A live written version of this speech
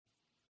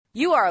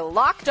You are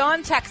Locked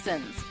On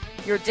Texans,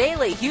 your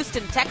daily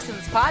Houston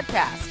Texans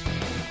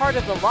podcast, part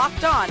of the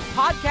Locked On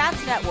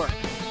Podcast Network.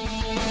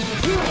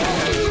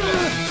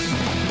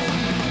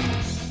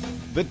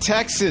 The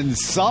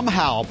Texans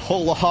somehow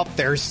pull off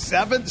their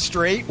 7th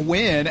straight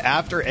win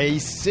after a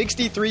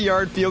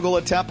 63-yard field goal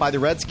attempt by the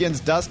Redskins.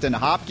 Dustin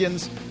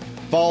Hopkins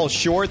falls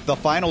short. The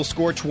final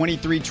score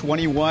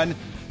 23-21.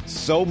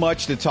 So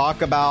much to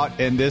talk about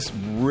in this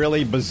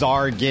really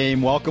bizarre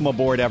game. Welcome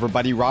aboard,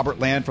 everybody. Robert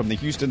Land from the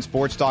Houston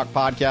Sports Talk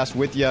podcast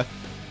with you,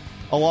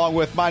 along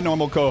with my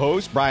normal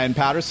co-host, Brian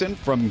Patterson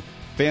from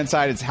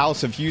Fansided's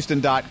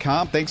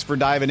houseofhouston.com. Thanks for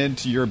diving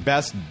into your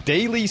best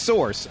daily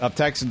source of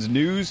Texans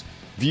news,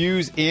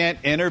 views, and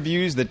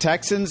interviews. The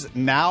Texans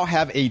now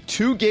have a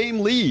 2-game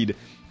lead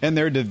in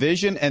their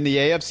division, and the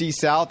AFC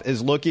South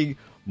is looking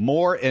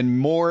more and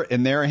more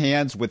in their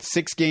hands with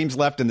 6 games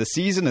left in the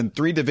season and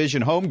 3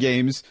 division home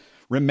games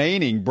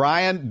remaining.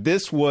 Brian,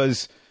 this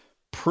was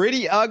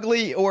pretty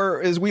ugly,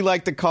 or as we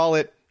like to call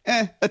it,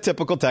 a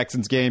typical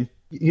Texans game.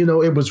 You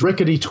know, it was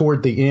rickety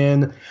toward the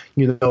end,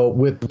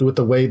 with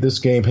the way this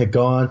game had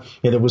gone.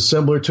 And it was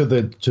similar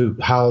to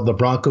how the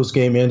Broncos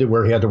game ended,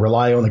 where he had to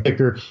rely on the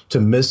kicker to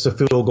miss the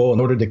field goal in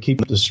order to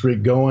keep the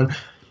streak going.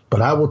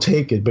 But I will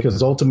take it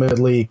because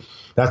ultimately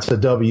that's the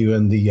W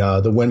in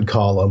the win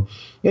column.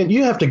 And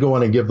you have to go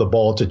in and give the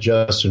ball to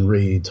Justin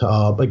Reed.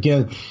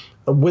 Again,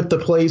 with the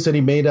plays that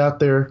he made out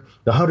there,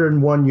 the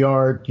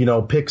 101-yard,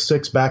 pick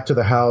six back to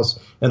the house,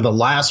 and the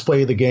last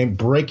play of the game,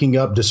 breaking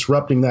up,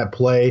 disrupting that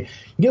play.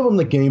 Give him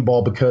the game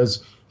ball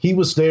because he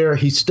was there.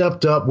 He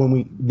stepped up when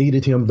we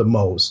needed him the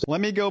most. Let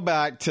me go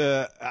back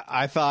to,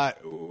 I thought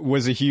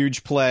was a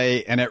huge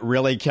play, and it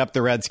really kept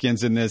the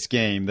Redskins in this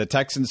game. The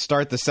Texans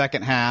start the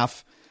second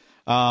half.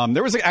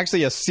 There was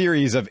actually a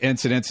series of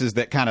incidences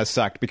that kind of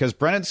sucked because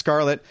Brennan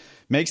Scarlett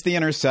makes the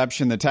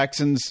interception. The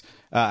Texans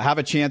have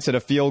a chance at a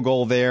field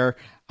goal there.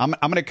 I'm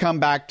going to come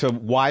back to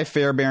why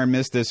Fairbairn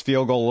missed this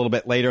field goal a little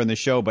bit later in the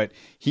show, but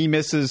he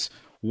misses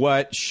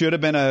what should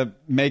have been a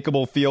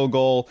makeable field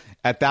goal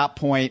at that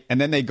point,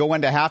 and then they go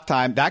into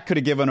halftime. That could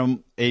have given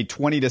them a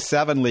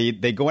 20-7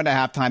 lead. They go into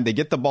halftime. They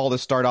get the ball to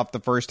start off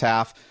the first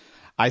half.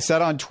 I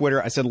said on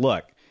Twitter, I said,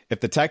 look, if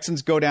the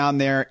Texans go down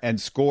there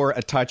and score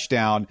a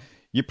touchdown,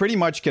 you pretty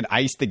much can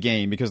ice the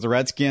game because the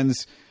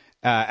Redskins,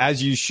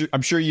 as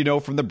I'm sure you know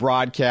from the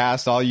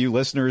broadcast, all you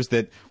listeners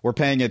that were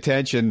paying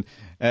attention,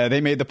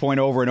 they made the point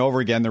over and over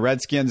again. The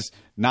Redskins,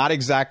 not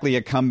exactly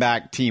a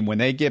comeback team. When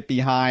they get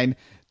behind,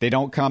 they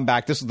don't come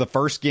back. This was the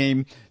first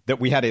game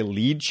that we had a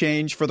lead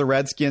change for the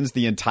Redskins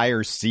the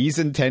entire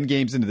season, 10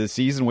 games into the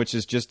season, which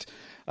is just,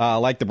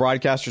 like the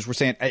broadcasters were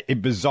saying, a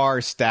bizarre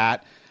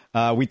stat.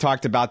 We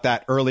talked about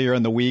that earlier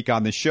in the week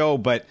on the show.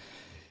 But,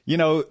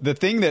 the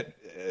thing that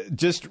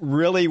just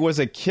really was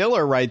a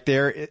killer right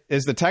there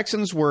is the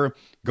Texans were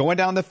going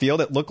down the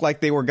field. It looked like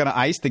they were going to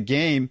ice the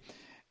game.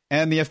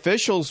 And the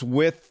officials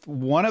with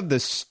one of the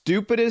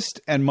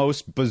stupidest and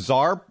most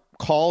bizarre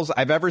calls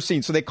I've ever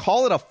seen. So they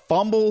call it a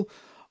fumble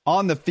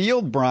on the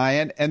field,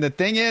 Brian. And the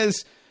thing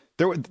is,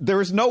 there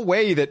was no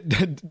way that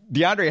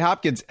DeAndre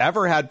Hopkins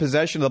ever had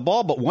possession of the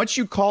ball. But once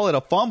you call it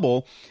a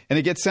fumble and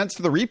it gets sent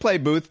to the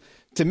replay booth,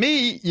 to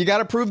me, you got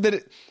to prove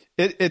that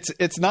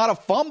it's not a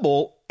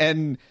fumble.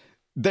 And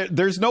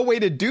there's no way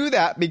to do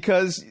that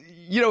because,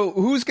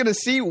 who's going to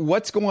see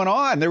what's going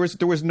on? There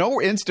was no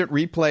instant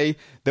replay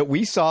that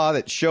we saw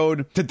that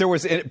showed that there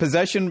was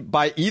possession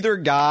by either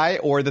guy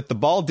or that the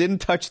ball didn't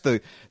touch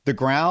the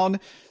ground.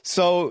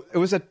 So it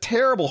was a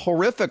terrible,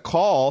 horrific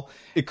call.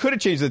 It could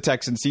have changed the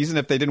Texans season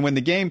if they didn't win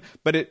the game,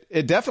 but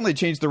it definitely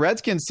changed the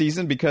Redskins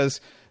season because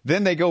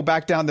then they go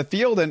back down the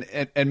field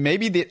and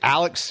maybe the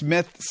Alex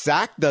Smith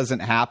sack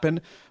doesn't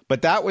happen.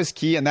 But that was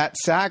key, and that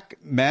sack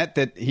meant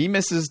that he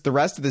misses the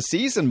rest of the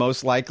season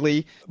most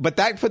likely. But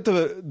that put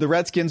the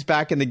Redskins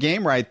back in the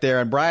game right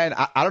there. And Brian,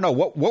 I don't know,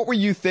 what were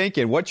you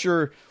thinking? What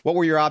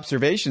were your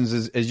observations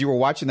as you were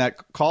watching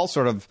that call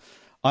sort of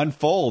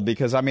unfold?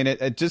 Because I mean,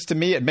 it just to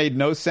me it made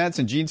no sense.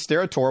 And Gene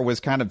Steratore was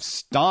kind of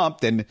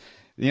stumped, and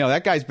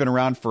that guy's been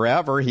around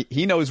forever.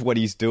 He knows what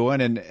he's doing,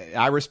 and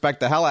I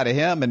respect the hell out of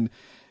him. And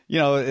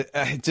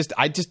I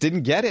just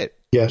didn't get it.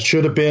 Yeah,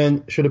 should have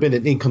been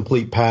an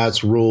incomplete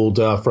pass ruled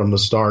from the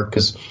start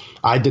because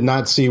I did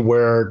not see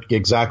where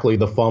exactly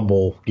the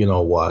fumble,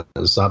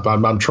 was.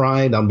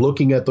 I'm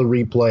looking at the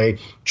replay,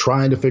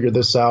 trying to figure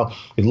this out.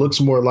 It looks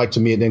more like to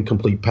me an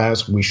incomplete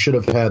pass. We should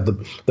have had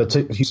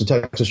Houston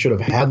Texans should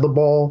have had the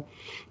ball,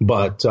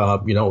 but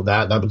that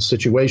was the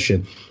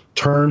situation.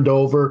 Turned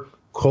over.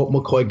 Colt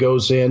McCoy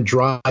goes in,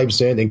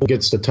 drives in, and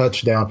gets the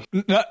touchdown.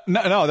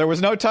 No, there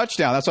was no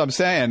touchdown. That's what I'm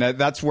saying.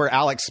 That's where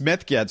Alex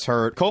Smith gets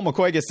hurt. Colt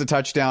McCoy gets the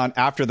touchdown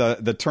after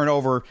the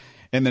turnover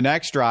in the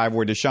next drive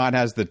where Deshaun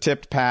has the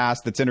tipped pass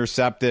that's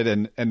intercepted,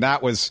 and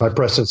that was by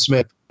Preston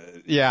Smith.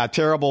 Yeah,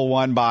 terrible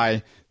one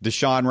by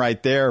Deshaun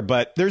right there.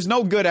 But there's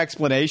no good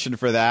explanation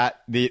for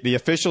that. The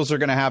officials are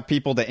going to have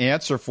people to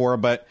answer for,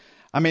 but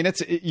I mean,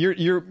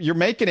 you're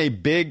making a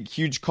big,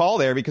 huge call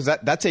there because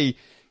that's a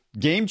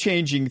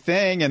game-changing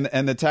thing,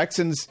 and the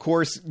Texans, of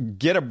course,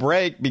 get a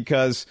break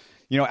because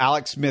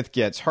Alex Smith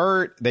gets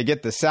hurt. They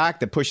get the sack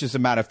that pushes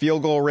them out of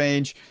field goal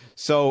range.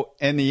 So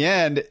in the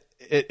end,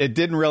 it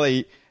didn't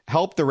really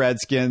help the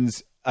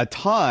Redskins a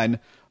ton,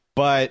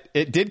 but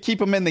it did keep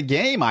them in the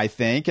game, I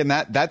think. And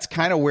that's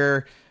kind of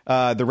where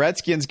the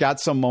Redskins got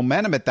some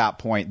momentum at that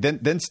point.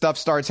 Then stuff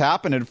starts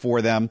happening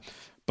for them.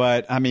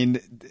 But I mean,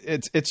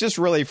 it's just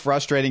really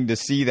frustrating to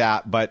see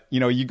that. But,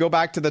 you go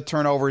back to the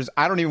turnovers.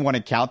 I don't even want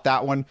to count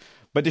that one.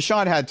 But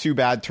Deshaun had 2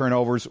 bad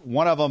turnovers.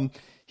 One of them,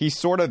 he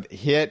sort of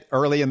hit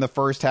early in the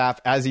first half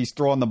as he's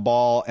throwing the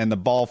ball, and the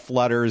ball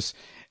flutters,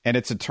 and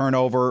it's a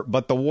turnover.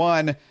 But the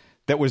one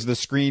that was the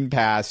screen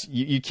pass,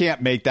 you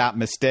can't make that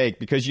mistake,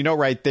 because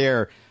right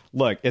there,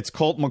 look, it's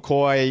Colt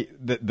McCoy.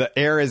 The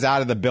air is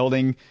out of the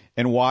building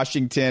in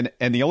Washington,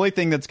 and the only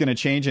thing that's going to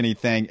change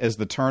anything is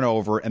the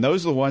turnover. And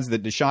those are the ones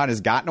that Deshaun has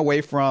gotten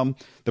away from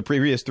the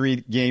previous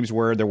 3 games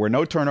where there were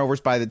no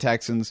turnovers by the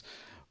Texans.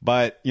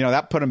 But,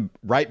 that put him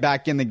right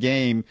back in the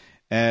game.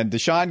 And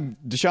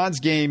Deshaun's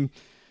game,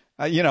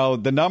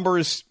 the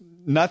numbers,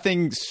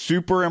 nothing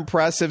super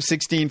impressive.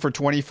 16 for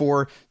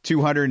 24,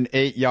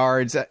 208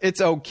 yards. It's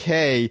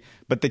okay.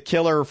 But the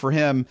killer for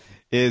him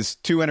is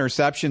 2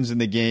 interceptions in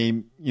the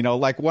game.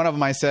 Like one of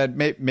them, I said,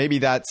 maybe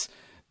that's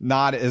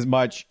not as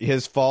much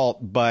his fault,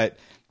 but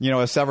a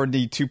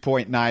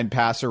 72.9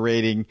 passer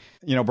rating.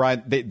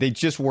 Brian, they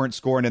just weren't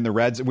scoring in the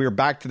Reds. We were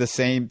back to the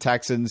same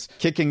Texans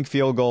kicking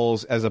field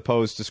goals as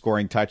opposed to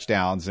scoring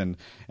touchdowns, and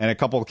in a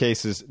couple of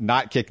cases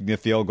not kicking the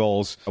field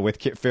goals,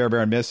 with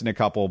Fairbairn missing a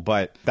couple.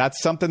 But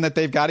that's something that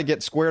they've got to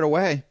get squared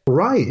away.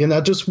 Right. And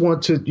I just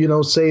want to,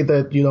 say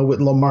that,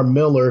 with Lamar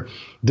Miller,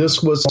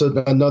 this was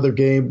another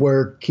game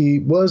where he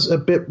was a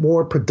bit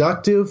more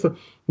productive,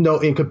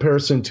 in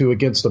comparison to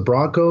against the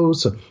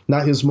Broncos.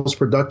 Not his most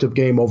productive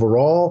game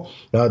overall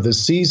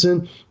this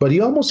season, but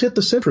he almost hit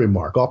the century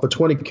mark. Off of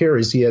 20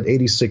 carries, he had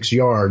 86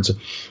 yards.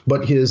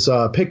 But his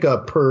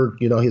pickup per,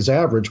 his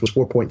average was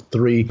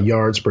 4.3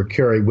 yards per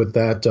carry with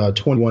that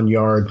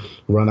 21-yard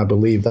run, I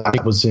believe.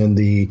 That was in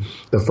the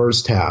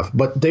first half.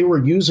 But they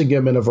were using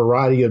him in a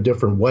variety of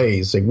different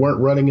ways. They weren't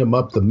running him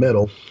up the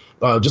middle.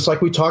 Just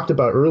like we talked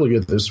about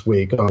earlier this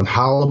week on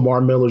how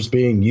Lamar Miller's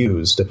being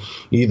used,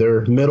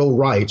 either middle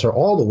right or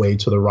all the way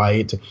to the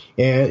right.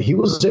 And he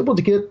was able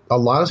to get a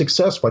lot of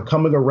success by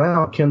coming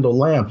around Kendall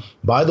Lamb.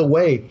 By the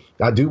way,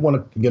 I do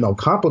want to,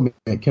 compliment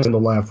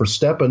Kendall Lamb for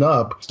stepping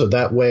up so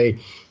that way,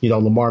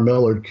 Lamar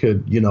Miller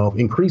could,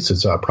 increase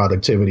his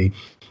productivity.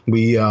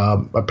 We've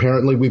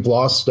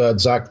lost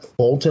Zach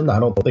Fulton. I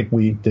don't think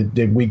we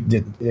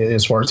did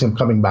as far as him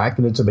coming back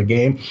into the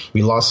game.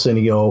 We lost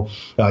Senio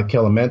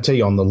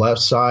Clemente on the left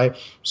side.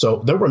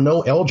 So there were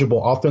no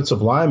eligible offensive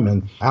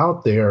linemen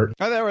out there.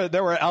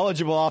 There were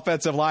eligible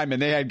offensive linemen.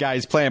 They had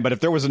guys playing. But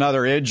if there was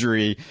another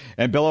injury,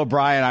 and Bill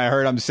O'Brien, I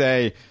heard him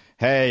say,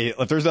 hey,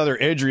 if there's another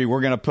injury, we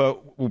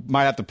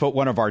might have to put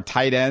one of our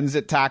tight ends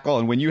at tackle.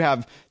 And when you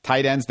have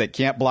tight ends that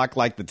can't block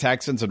like the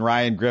Texans, and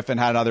Ryan Griffin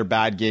had another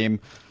bad game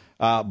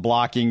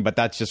blocking, but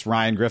that's just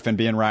Ryan Griffin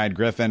being Ryan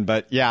Griffin.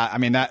 But yeah, I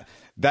mean,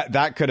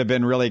 that could have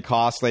been really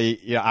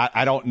costly.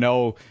 I don't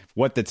know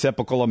what the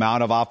typical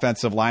amount of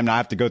offensive linemen. I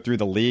have to go through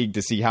the league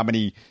to see how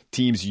many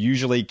teams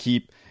usually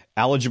keep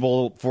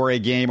eligible for a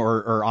game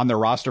or on their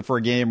roster for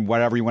a game,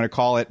 whatever you want to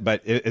call it.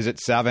 But is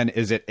it 7?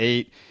 Is it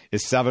 8?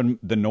 Is 7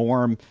 the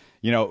norm?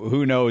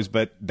 Who knows?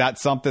 But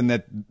that's something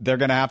that they're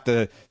going to have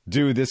to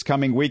do this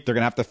coming week. They're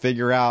going to have to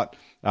figure out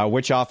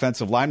which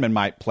offensive lineman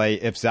might play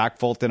if Zach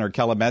Fulton or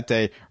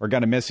Clemente are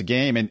going to miss a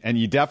game. And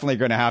you definitely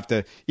going to have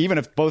to, even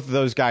if both of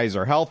those guys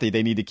are healthy,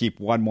 they need to keep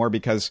one more,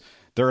 because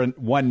they're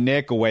one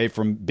nick away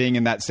from being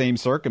in that same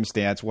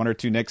circumstance, 1 or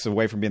 2 nicks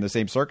away from being in the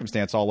same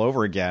circumstance all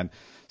over again.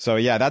 So,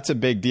 yeah, that's a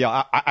big deal.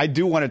 I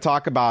do want to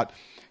talk about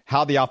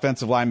how the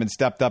offensive linemen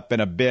stepped up in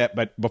a bit.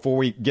 But before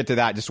we get to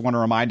that, just want to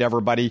remind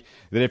everybody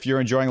that if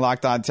you're enjoying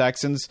Locked On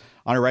Texans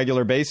on a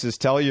regular basis,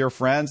 tell your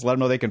friends, let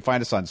them know they can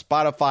find us on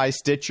Spotify,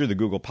 Stitcher, the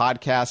Google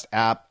Podcast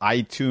app,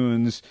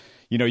 iTunes.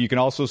 You can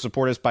also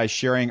support us by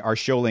sharing our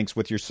show links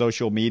with your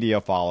social media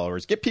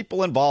followers. Get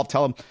people involved.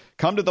 Tell them,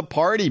 come to the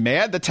party,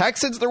 man. The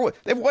Texans,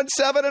 they've won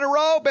 7 in a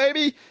row,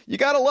 baby. You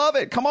got to love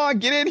it. Come on,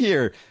 get in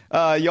here.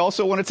 You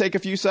also want to take a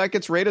few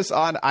seconds, rate us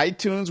on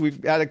iTunes.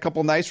 We've had a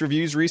couple nice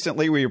reviews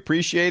recently. We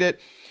appreciate it.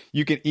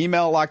 You can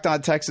email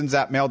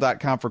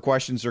lockedontexans@mail.com for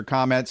questions or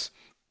comments.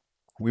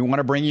 We want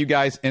to bring you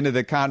guys into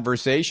the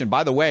conversation.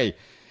 By the way,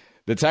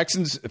 the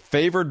Texans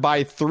favored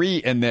by 3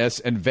 in this,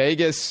 and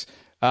Vegas,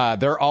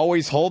 they're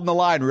always holding the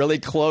line really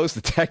close.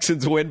 The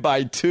Texans win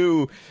by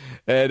 2.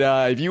 And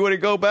if you want to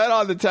go bet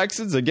on the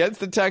Texans against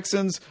the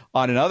Texans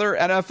on another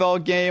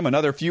NFL game,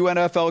 another few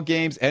NFL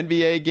games,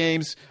 NBA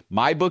games,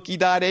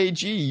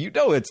 mybookie.ag,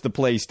 it's the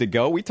place to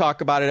go. We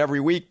talk about it every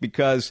week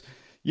because,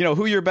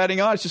 who you're betting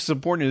on, it's just as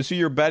important as who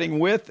you're betting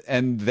with.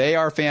 And they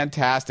are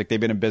fantastic. They've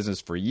been in business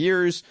for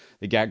years.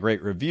 They got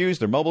great reviews.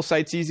 Their mobile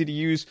site's easy to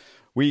use.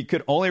 We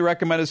could only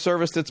recommend a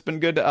service that's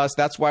been good to us.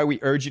 That's why we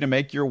urge you to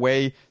make your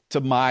way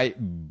to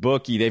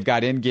MyBookie. They've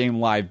got in-game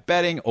live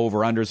betting,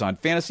 over-unders on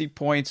fantasy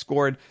points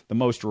scored, the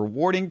most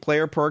rewarding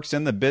player perks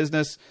in the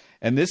business,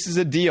 And this is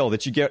a deal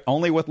that you get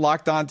only with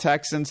Locked On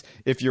Texans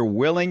if you're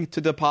willing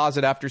to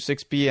deposit after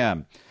 6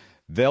 p.m.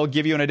 They'll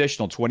give you an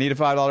additional $20 to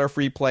 $5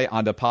 free play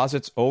on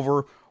deposits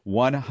over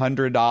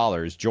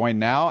 $100. Join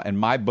now, and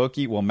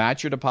MyBookie will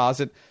match your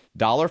deposit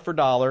dollar for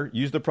dollar.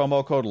 Use the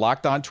promo code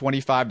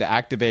LOCKEDON25 to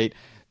activate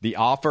the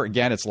offer.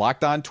 Again, it's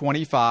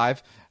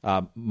LOCKEDON25.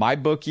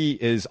 MyBookie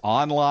is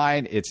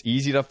online. It's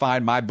easy to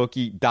find,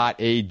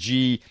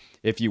 mybookie.ag.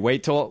 If you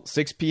wait till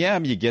 6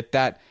 p.m., you get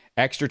that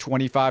extra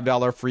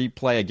 $25 free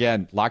play.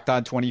 Again,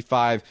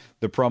 LOCKEDON25,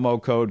 the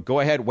promo code. Go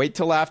ahead, wait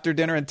till after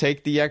dinner and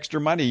take the extra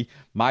money.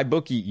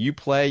 MyBookie, you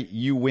play,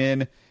 you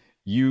win,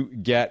 you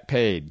get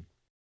paid.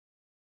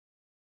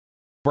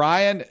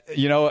 Brian,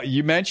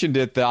 you mentioned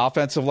it. The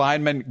offensive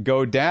linemen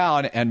go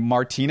down, and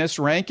Martinez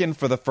Rankin,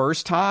 for the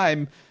first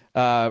time,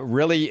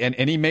 really in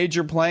any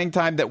major playing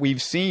time that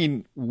we've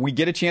seen, we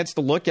get a chance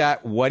to look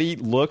at what he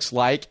looks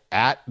like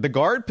at the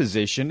guard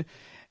position.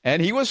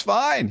 And he was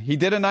fine. He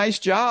did a nice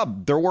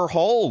job. There were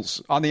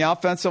holes on the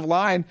offensive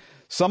line.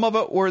 Some of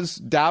it was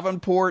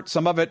Davenport.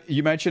 Some of it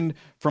you mentioned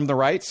from the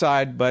right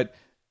side. But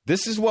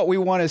this is what we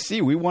want to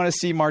see. We want to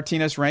see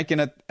Martinez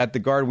Rankin at the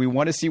guard. We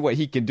want to see what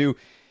he can do.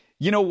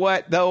 You know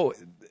what, though?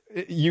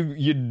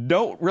 You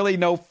don't really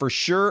know for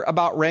sure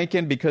about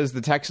Rankin because the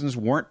Texans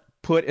weren't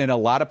put in a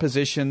lot of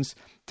positions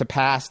to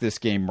pass this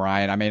game,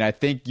 Brian. I mean, I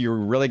think you're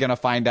really going to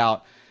find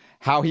out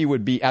how he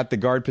would be at the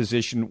guard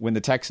position when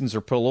the Texans are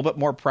put a little bit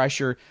more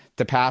pressure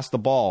to pass the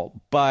ball.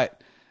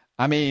 But,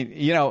 I mean,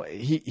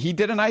 he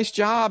did a nice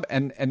job,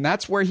 and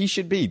that's where he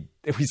should be.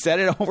 We said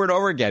it over and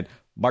over again.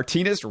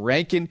 Martinez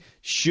Rankin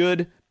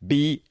should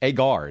be a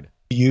guard.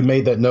 You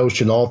made that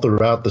notion all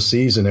throughout the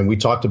season, and we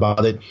talked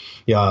about it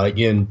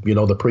in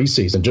the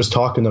preseason, just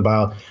talking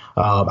about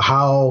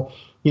how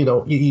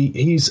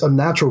he's a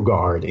natural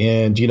guard,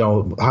 and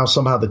how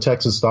somehow the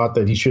Texans thought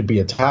that he should be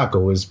a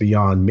tackle is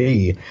beyond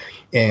me.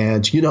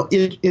 And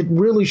it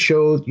really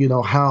showed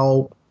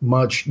how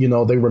much they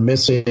were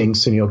missing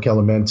Senio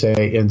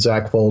Clemente and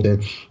Zach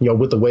Fulton.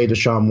 With the way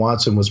Deshaun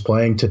Watson was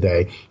playing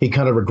today, he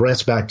kind of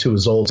regressed back to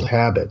his old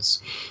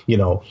habits.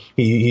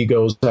 He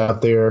goes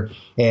out there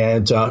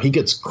and he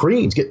gets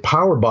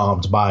power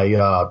bombed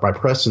by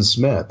Preston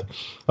Smith,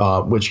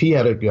 which he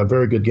had a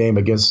very good game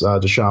against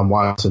Deshaun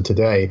Watson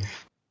today.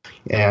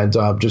 And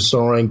just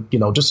throwing,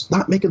 just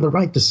not making the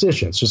right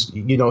decisions. Just,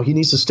 he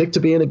needs to stick to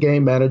being a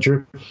game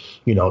manager,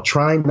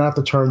 trying not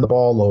to turn the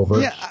ball over.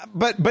 Yeah,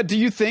 but do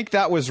you think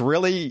that was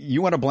really,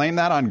 you want to blame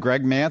that on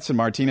Greg Mance and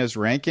Martinez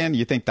Rankin?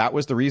 You think that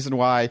was the reason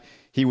why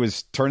he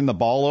was turning the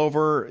ball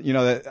over?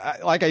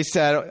 Like I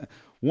said,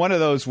 one of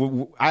those,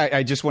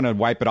 I just want to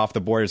wipe it off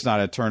the board. It's not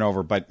a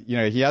turnover, but,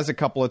 he has a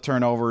couple of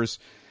turnovers.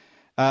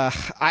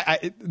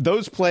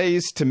 Those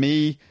plays to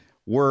me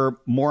were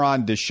more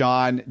on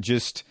Deshaun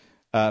just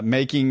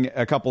making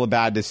a couple of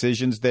bad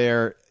decisions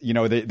there.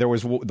 There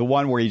was the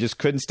one where he just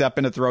couldn't step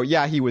in to throw.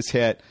 Yeah, he was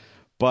hit,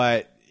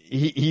 but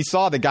he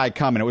saw the guy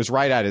coming. It was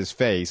right at his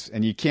face,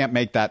 and you can't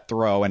make that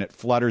throw, and it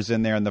flutters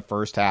in there in the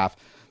first half.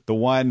 The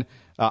one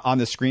on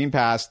the screen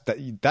pass,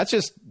 that's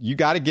just, you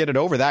got to get it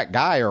over that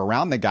guy or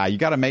around the guy. You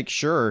got to make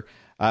sure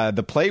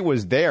the play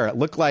was there. It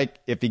looked like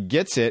if he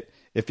gets it,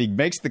 if he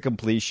makes the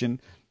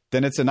completion,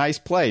 then it's a nice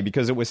play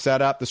because it was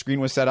set up. The screen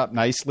was set up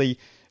nicely.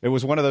 It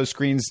was one of those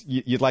screens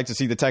you'd like to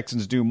see the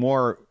Texans do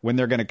more when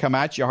they're going to come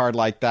at you hard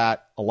like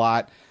that a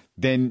lot.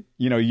 Then,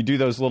 you do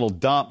those little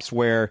dumps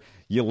where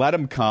you let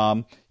them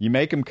come, you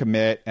make them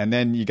commit, and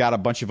then you got a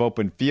bunch of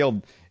open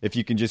field if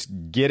you can just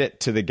get it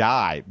to the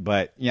guy.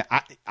 But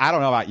I don't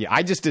know about you.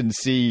 I just didn't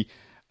see,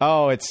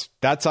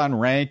 that's on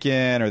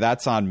Rankin or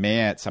that's on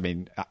Mance. I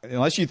mean,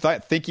 unless you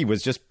think he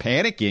was just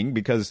panicking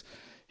because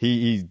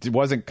he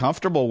wasn't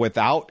comfortable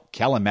without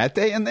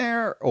Clemente in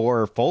there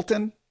or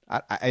Fulton.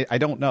 I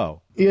don't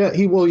know. Yeah,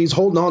 he's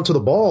holding on to the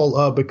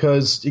ball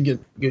because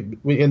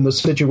in the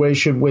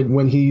situation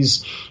when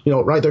he's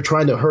right there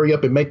trying to hurry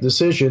up and make a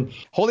decision.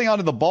 Holding on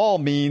to the ball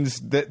means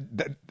that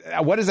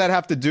what does that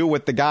have to do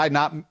with the guy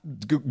not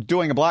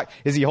doing a block?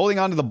 Is he holding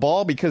on to the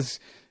ball because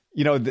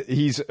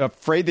he's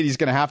afraid that he's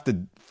going to have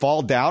to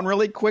fall down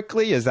really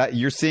quickly? Is that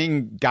you're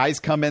seeing guys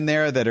come in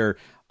there that are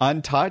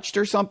untouched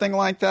or something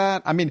like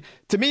that? I mean,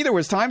 to me, there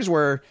was times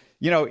where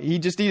he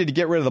just needed to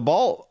get rid of the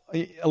ball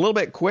a little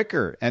bit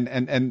quicker,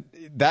 and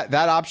that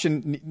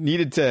option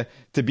needed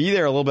to be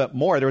there a little bit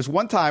more. There was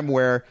one time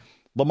where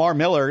Lamar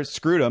Miller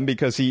screwed him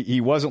because he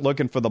wasn't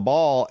looking for the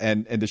ball,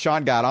 and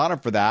Deshaun got on him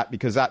for that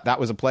because that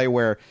was a play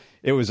where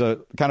it was a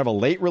kind of a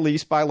late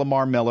release by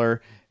Lamar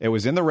Miller. It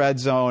was in the red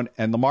zone,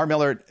 and Lamar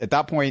Miller at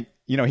that point,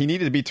 he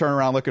needed to be turning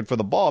around looking for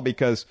the ball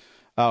because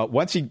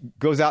once he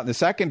goes out in the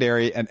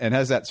secondary and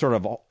has that sort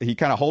of, he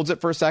kind of holds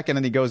it for a second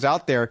and he goes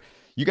out there,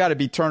 you got to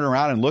be turning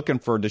around and looking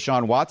for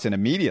Deshaun Watson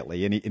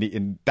immediately.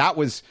 And that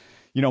was,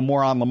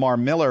 more on Lamar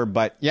Miller.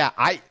 But yeah,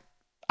 I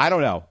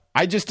don't know.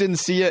 I just didn't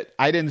see it.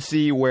 I didn't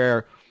see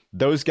where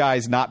those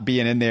guys not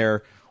being in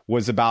there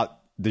was about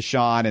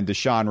Deshaun and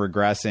Deshaun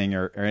regressing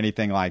or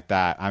anything like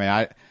that. I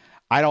mean,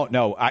 I don't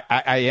know.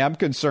 I am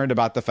concerned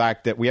about the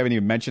fact that we haven't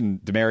even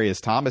mentioned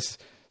Demaryius Thomas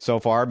so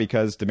far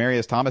because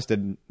Demaryius Thomas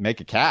didn't make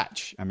a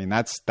catch. I mean,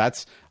 that's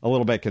a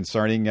little bit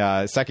concerning.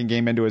 Second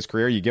game into his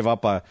career, you give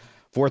up a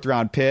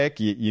 4th-round pick.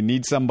 You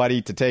need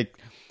somebody to take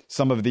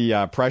some of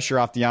the pressure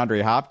off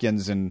DeAndre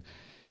Hopkins, and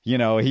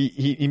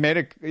he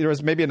made there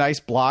was maybe a nice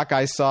block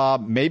I saw.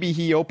 Maybe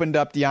he opened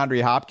up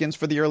DeAndre Hopkins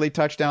for the early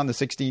touchdown, the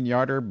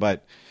 16-yarder,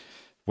 but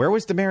where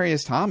was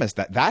Demaryius Thomas?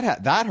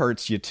 That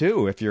hurts you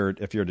too if you're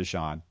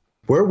Deshaun.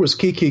 Where was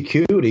Kiki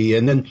Cutie?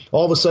 And then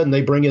all of a sudden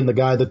they bring in the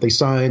guy that they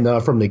signed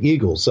from the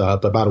Eagles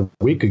about a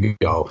week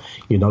ago,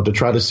 to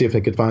try to see if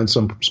they could find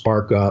some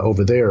spark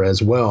over there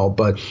as well.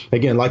 But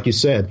again, like you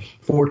said,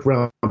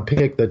 4th-round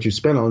pick that you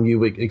spent on,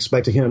 you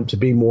expected him to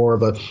be more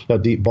of a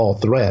deep ball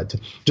threat.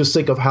 Just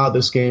think of how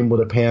this game would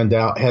have panned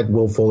out had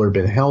Will Fuller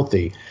been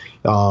healthy.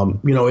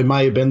 It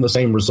might have been the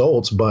same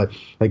results, but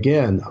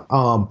again,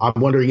 I'm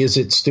wondering, is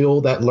it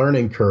still that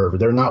learning curve?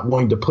 They're not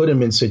wanting to put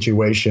him in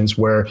situations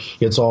where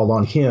it's all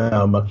on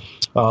him.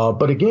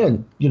 But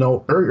again,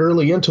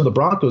 early into the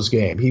Broncos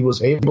game, he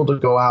was able to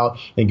go out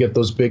and get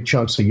those big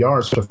chunks of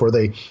yards before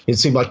it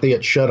seemed like they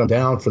had shut him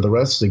down for the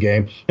rest of the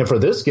game. And for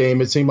this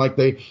game, it seemed like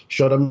they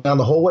shut him down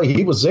the whole way.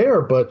 He was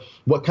there, but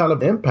what kind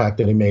of impact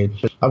did he make?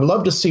 I would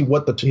love to see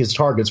what his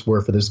targets were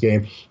for this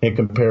game in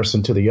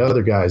comparison to the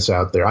other guys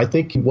out there. I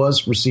think he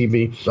was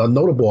receiving a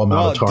notable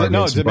amount of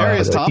targets.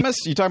 Demaryius Thomas?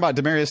 You talking about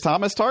Demaryius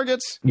Thomas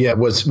targets? Yeah,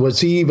 was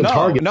he even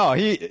targeted? No,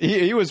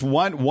 he was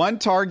one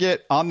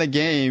target on the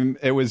game.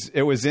 It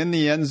was in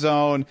the end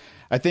zone.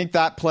 I think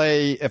that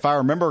play, if I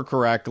remember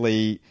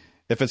correctly,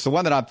 if it's the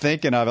one that I'm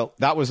thinking of,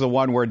 that was the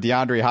one where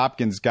DeAndre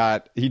Hopkins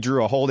he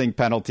drew a holding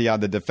penalty on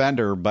the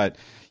defender. But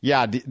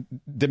yeah,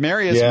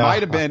 Demaryius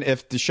might have been,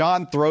 if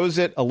Deshaun throws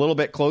it a little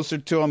bit closer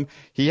to him,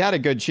 he had a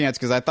good chance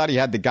because I thought he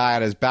had the guy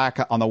at his back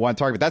on the one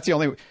target. But that's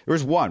there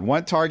was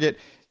one target.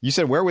 You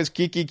said, where was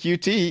Kiki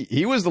QT?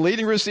 He was the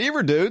leading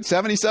receiver, dude.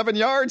 77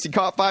 yards. He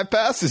caught 5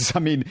 passes. I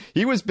mean,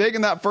 he was big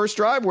in that first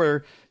drive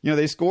where,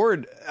 they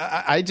scored.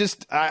 I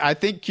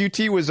think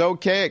QT was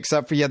okay,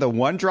 except for he had the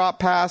one drop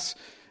pass.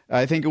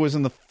 I think it was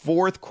in the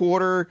 4th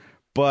quarter,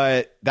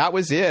 but that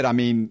was it. I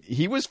mean,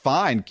 he was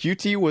fine.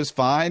 QT was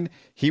fine.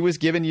 He was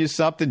giving you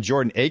something.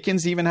 Jordan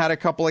Akins even had a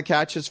couple of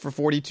catches for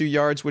 42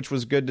 yards, which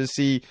was good to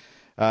see.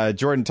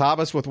 Jordan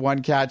Thomas with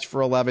 1 catch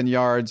for 11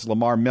 yards.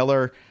 Lamar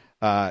Miller,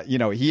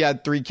 he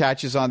had 3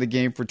 catches on the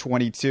game for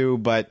 22.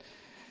 But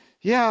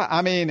yeah,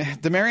 I mean,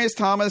 Demaryius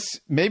Thomas,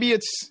 maybe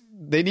it's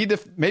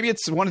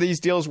one of these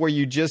deals where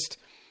you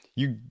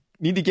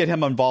need to get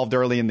him involved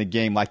early in the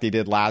game like they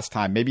did last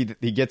time. Maybe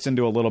he gets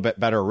into a little bit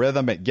better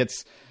rhythm. It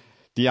gets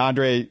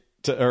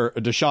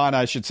Deshaun,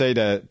 I should say,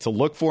 to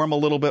look for him a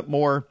little bit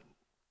more.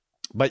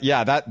 But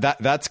yeah,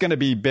 that's going to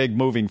be big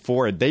moving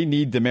forward. They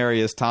need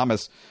Demaryius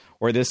Thomas,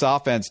 or this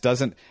offense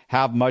doesn't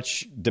have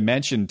much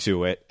dimension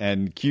to it.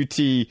 And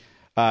QT,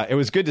 it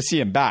was good to see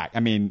him back. I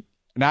mean,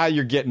 now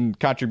you're getting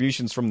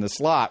contributions from the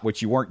slot,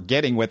 which you weren't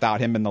getting without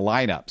him in the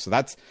lineup. So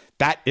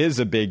that is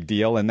a big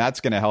deal, and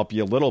that's going to help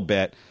you a little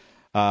bit.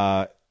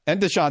 And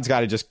Deshaun's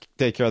got to just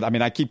take care of that. I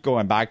mean, I keep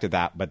going back to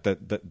that,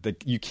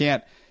 but you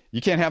can't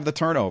have the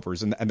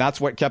turnovers, and that's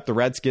what kept the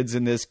Redskins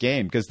in this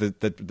game, because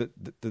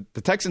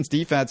the Texans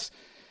defense,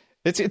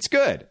 it's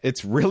good.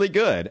 It's really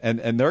good,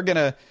 and they're going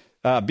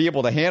to be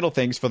able to handle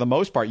things for the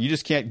most part. You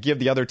just can't give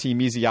the other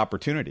team easy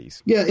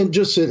opportunities. Yeah,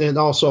 and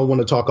also I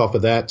want to talk off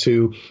of that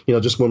too.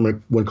 Just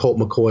when Colt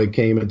McCoy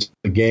came into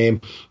the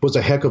game was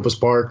a heck of a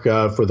spark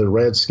for the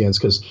Redskins,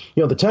 because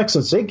the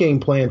Texans, they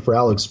game plan for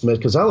Alex Smith,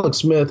 because Alex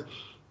Smith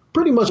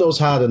pretty much knows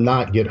how to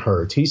not get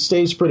hurt. He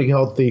stays pretty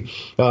healthy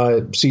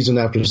season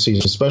after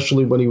season,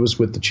 especially when he was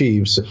with the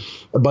Chiefs.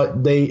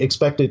 But they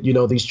expected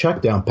these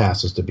check down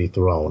passes to be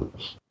thrown.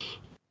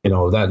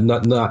 That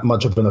not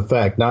much of an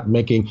effect, not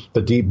making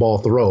the deep ball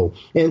throw.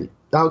 And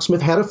Alex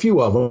Smith had a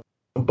few of them,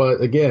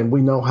 but again,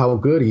 we know how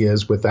good he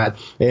is with that.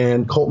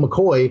 And Colt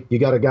McCoy, you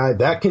got a guy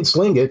that can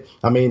sling it.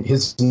 I mean,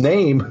 his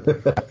name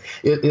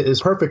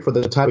is perfect for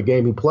the type of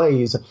game he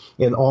plays,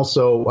 and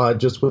also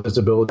just with his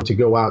ability to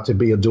go out to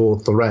be a dual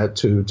threat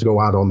to go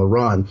out on the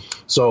run.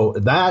 So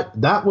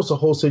that was the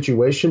whole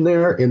situation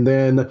there. And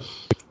then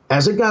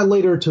as it got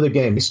later into the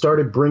game, he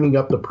started bringing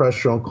up the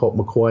pressure on Colt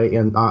McCoy,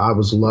 and I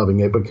was loving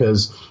it,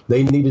 because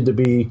they needed to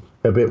be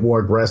a bit more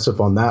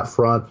aggressive on that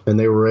front, and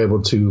they were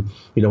able to,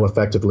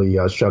 effectively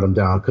shut him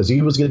down, because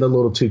he was getting a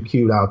little too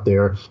cute out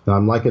there. And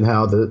I'm liking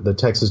how the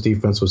Texas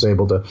defense was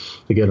able to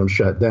get him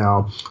shut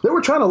down. They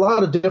were trying a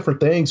lot of different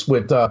things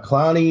with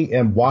Clowney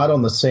and Watt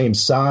on the same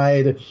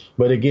side,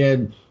 but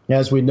again,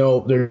 as we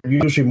know, they're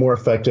usually more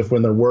effective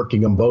when they're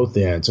working on both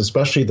ends,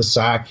 especially the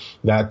sack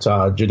that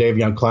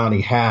Jadeveon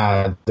Clowney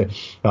had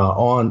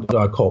on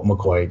Colt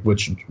McCoy,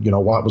 which,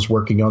 Watt was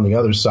working on the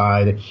other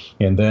side.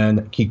 And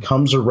then he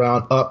comes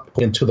around up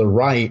and to the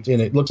right, and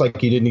it looks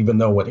like he didn't even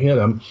know what hit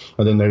him.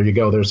 And then there you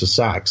go, there's a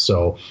sack.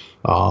 So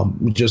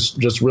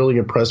just really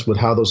impressed with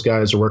how those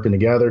guys are working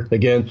together.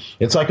 Again,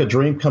 it's like a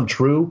dream come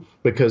true,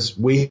 because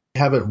we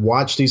haven't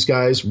watched these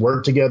guys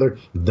work together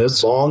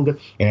this long,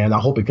 and I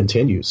hope it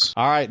continues.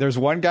 All right, there's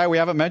one guy we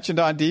haven't mentioned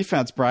on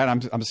defense,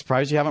 Brian. I'm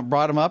surprised you haven't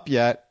brought him up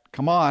yet.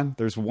 Come on,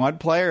 there's one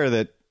player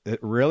that it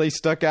really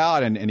stuck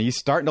out, and he's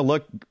starting to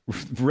look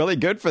really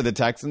good for the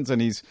Texans,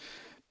 and he's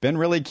been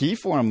really key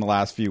for him the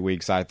last few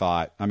weeks, I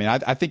thought. I mean,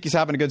 I think he's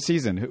having a good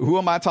season. Who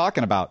am I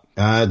talking about?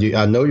 I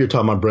know you're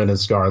talking about Brendan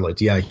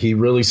Scarlett. Yeah, he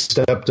really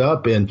stepped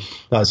up in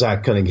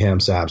Zach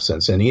Cunningham's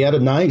absence, and he had a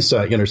nice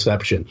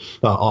interception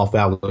off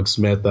Alex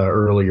Smith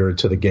earlier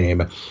to the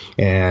game.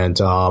 And,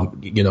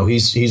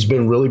 he's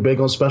been really big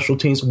on special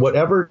teams.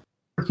 Whatever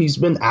he's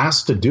been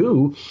asked to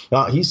do,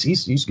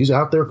 he's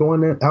out there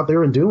out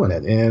there and doing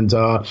it. And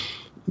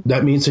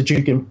that means that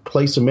you can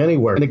place him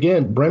anywhere. And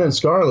again, Brendan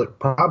Scarlett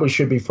probably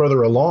should be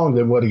further along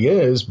than what he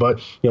is, but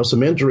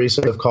some injuries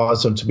have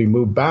caused him to be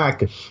moved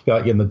back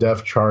in the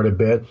depth chart a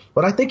bit.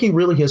 But I think he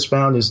really has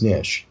found his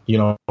niche,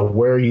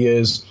 where he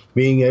is,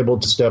 being able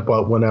to step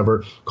up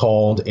whenever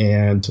called.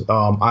 And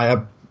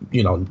I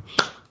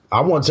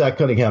want Zach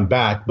Cunningham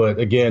back, but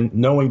again,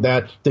 knowing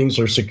that things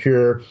are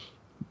secure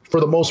for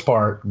the most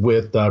part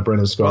with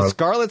Brendan Scarlett. Well,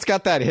 Scarlett's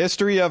got that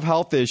history of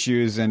health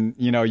issues, and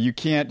you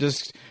can't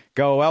just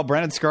go, well,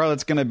 Brendan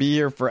Scarlett's going to be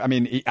here for. I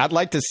mean, I'd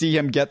like to see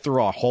him get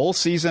through a whole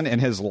season in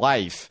his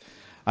life.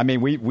 I mean,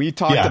 we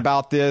talked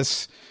about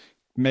this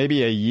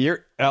maybe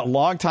a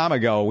long time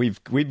ago. We've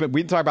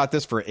talked about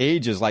this for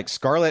ages. Like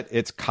Scarlett,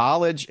 it's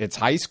college, it's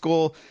high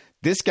school.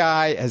 This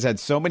guy has had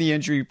so many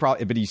injury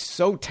problems, but he's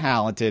so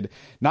talented.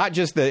 Not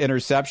just the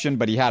interception,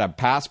 but he had a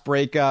pass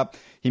breakup.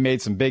 He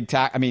made some big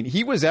I mean,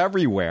 he was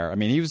everywhere. I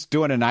mean, he was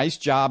doing a nice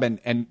job,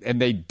 and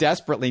they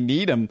desperately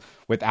need him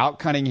without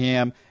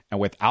Cunningham and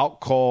without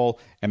Cole.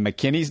 And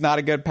McKinney's not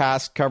a good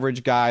pass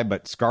coverage guy,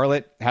 but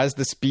Scarlett has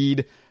the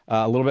speed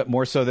a little bit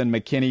more so than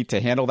McKinney to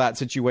handle that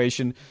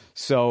situation.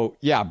 So,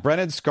 yeah,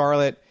 Brendan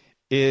Scarlett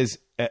is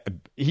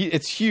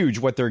it's huge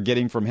what they're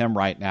getting from him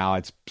right now.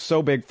 It's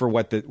so big for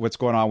what's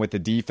going on with the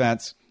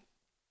defense.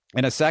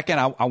 In a second,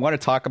 I want to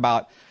talk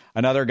about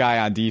another guy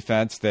on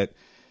defense that,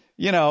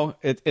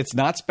 it's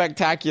not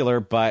spectacular,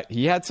 but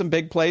he had some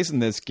big plays in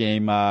this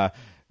game.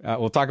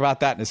 We'll talk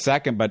about that in a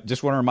second, but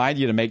just want to remind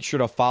you to make sure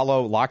to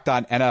follow Locked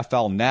On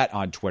NFL Net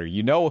on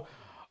Twitter.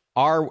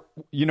 Our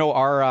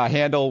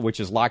handle, which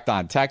is Locked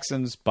On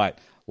Texans, but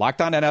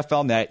Locked On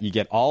NFL Net, you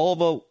get all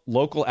the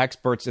local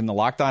experts in the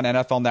Locked On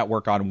NFL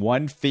Network on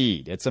one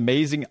feed. It's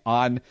amazing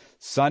on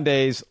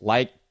Sundays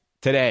like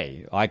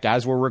today, like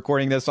as we're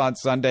recording this on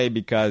Sunday,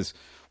 because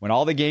when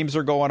all the games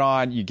are going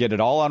on, you get it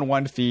all on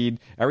one feed,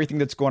 everything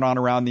that's going on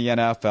around the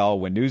NFL.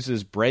 When news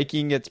is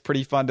breaking, it's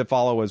pretty fun to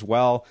follow as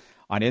well.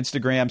 On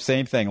Instagram,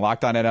 same thing,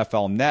 Locked On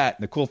NFL Net.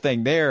 And the cool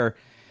thing there,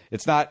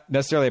 it's not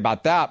necessarily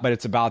about that, but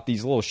it's about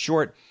these little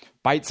short,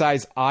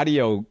 bite-sized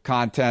audio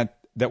content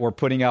that we're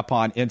putting up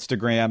on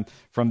Instagram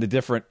from the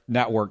different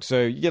networks.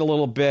 So you get a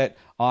little bit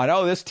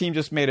on, this team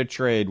just made a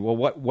trade. Well,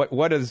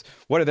 what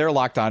do their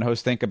Locked On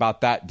hosts think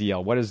about that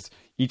deal? What does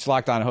each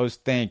Locked On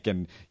host think?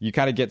 And you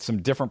kind of get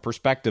some different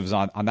perspectives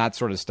on that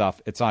sort of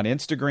stuff. It's on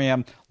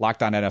Instagram,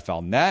 Locked On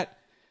NFL Net,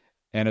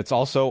 and it's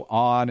also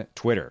on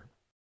Twitter.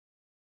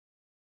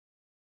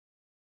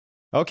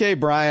 Okay,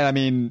 Brian, I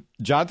mean,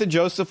 Jonathan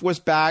Joseph was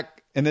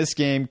back in this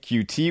game.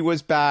 QT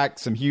was back.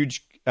 Some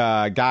huge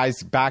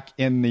guys back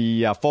in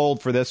the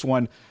fold for this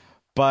one.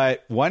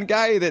 But one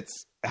guy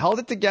that's held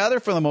it together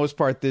for the most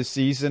part this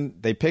season,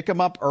 they pick him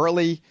up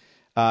early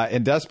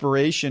in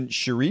desperation.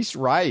 Sharice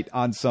Wright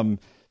on some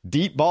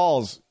deep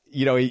balls.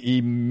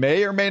 He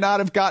may or may not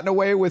have gotten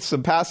away with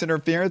some pass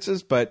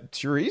interferences, but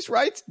Sharice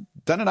Wright's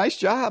done a nice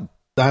job.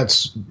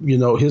 That's,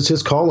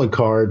 his calling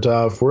card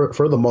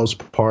for the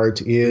most part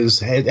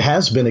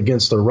has been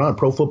against the run.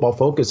 Pro Football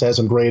Focus has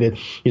him graded,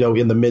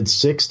 in the mid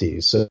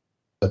 60s.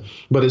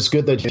 But it's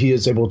good that he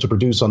is able to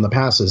produce on the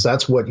passes.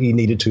 That's what he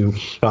needed to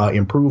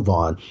improve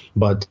on.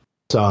 But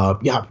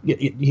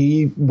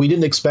we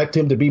didn't expect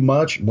him to be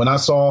much. When I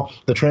saw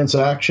the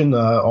transaction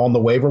on the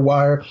waiver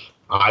wire,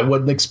 I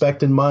wasn't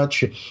expecting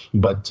much,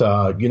 but,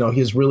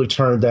 he's really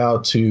turned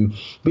out to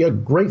be a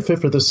great fit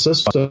for the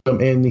system,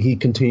 and he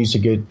continues to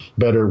get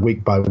better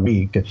week by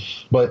week.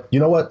 But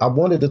you know what? I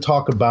wanted to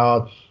talk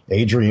about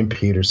Adrian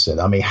Peterson.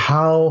 I mean,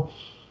 how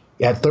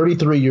at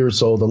 33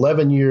 years old,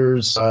 11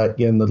 years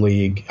in the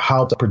league,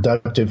 how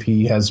productive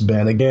he has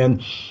been.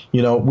 Again,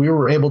 we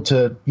were able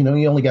to, he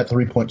only got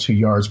 3.2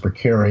 yards per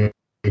carry.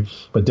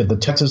 But did the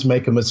Texans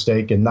make a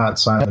mistake in not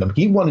signing him?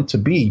 He wanted to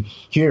be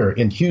here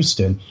in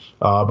Houston,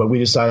 but we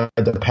decided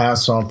to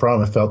pass on from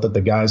him and felt that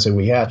the guys that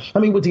we had. I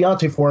mean, with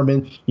Deontay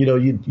Foreman,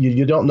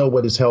 you don't know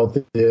what his health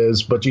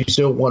is, but you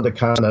still want to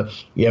kind of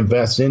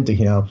invest into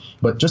him.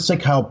 But just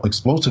think how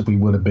explosive we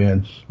would have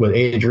been with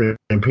Adrian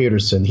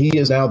Peterson. He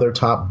is now their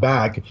top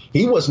back.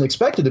 He wasn't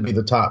expected to be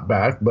the top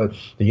back, but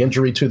the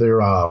injury to their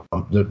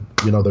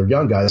their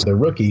young guys, their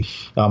rookie,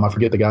 I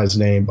forget the guy's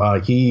name.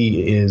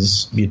 He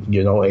is,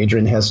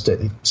 Adrian has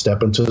to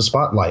step into the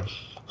spotlight.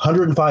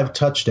 105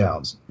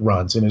 touchdowns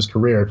runs in his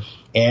career,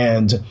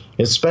 and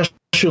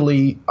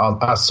especially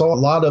I saw a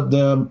lot of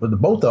them.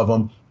 Both of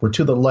them were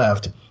to the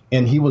left,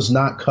 and he was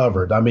not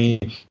covered. I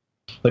mean,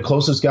 the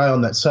closest guy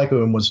on that second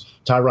one was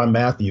Tyrann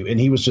Mathieu, and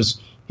he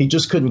was he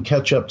just couldn't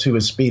catch up to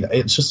his speed.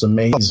 It's just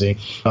amazing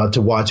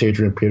to watch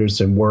Adrian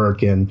Peterson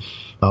work, and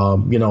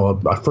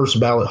a first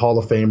ballot Hall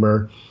of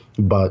Famer.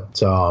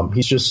 But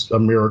he's just a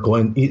miracle,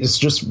 and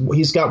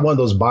he's got one of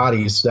those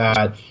bodies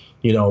that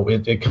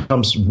it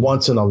comes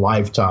once in a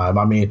lifetime.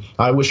 I mean,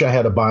 I wish I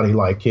had a body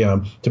like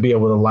him to be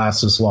able to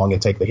last this long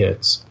and take the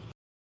hits.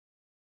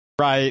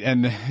 Right,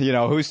 and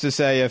who's to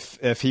say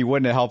if he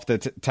wouldn't have helped the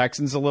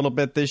Texans a little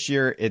bit this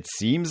year? It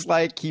seems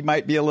like he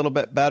might be a little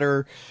bit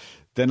better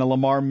than a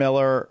Lamar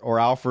Miller or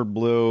Alfred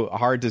Blue.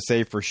 Hard to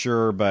say for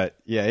sure, but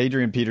yeah,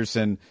 Adrian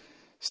Peterson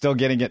still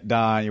getting it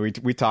done.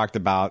 We talked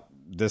about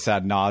this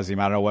ad nauseum.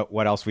 I don't know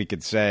what else we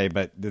could say,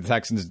 but the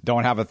Texans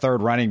don't have a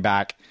third running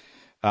back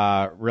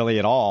really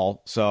at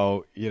all.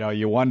 So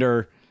you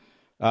wonder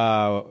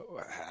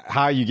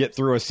how you get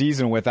through a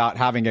season without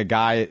having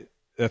a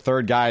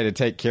third guy to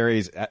take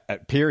carries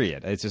at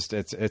period.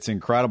 It's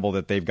incredible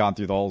that they've gone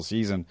through the whole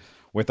season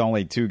with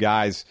only two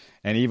guys,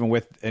 and even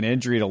with an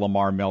injury to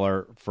Lamar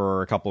Miller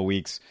for a couple of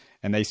weeks,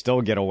 and they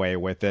still get away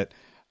with it.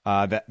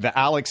 The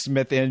Alex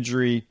Smith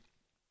injury,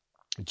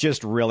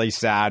 just really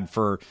sad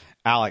for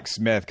Alex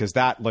Smith, because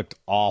that looked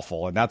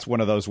awful, and that's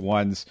one of those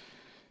ones,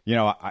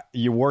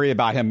 you worry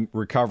about him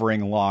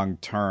recovering long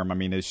term. I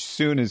mean, as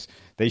soon as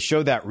they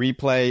showed that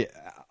replay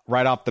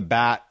right off the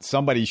bat,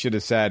 somebody should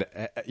have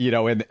said,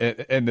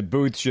 in the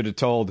booth should have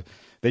told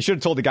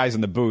the guys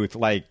in the booth,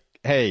 like,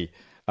 hey,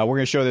 we're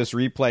going to show this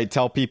replay,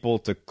 tell people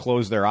to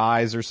close their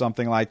eyes or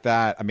something like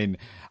that. I mean,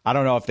 I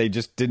don't know if they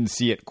just didn't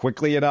see it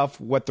quickly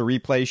enough, what the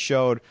replay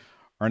showed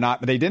or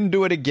not, but they didn't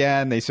do it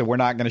again. They said, we're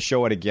not going to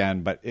show it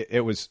again, but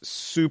it was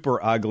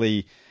super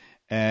ugly.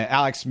 And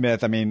Alex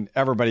Smith, I mean,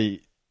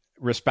 everybody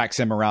respects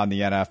him around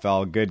the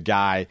NFL, good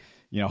guy.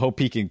 Hope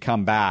he can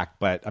come back.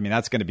 But, I mean,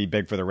 that's going to be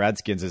big for the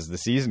Redskins as the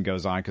season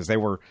goes on, because they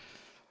were,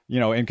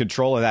 in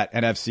control of that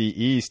NFC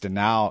East, and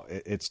now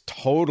it's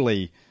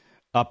totally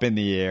up in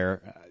the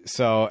air.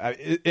 So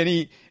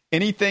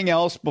anything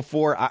else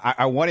before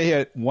I want to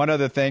hit one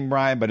other thing,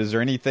 Brian, but is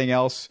there anything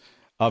else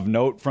of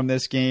note from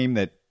this game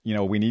that,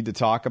 we need to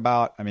talk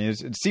about? I mean,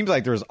 it seems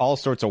like there's all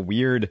sorts of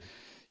weird,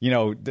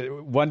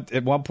 at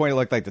one point it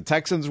looked like the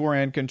Texans were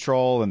in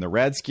control and the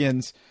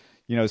Redskins,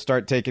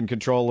 start taking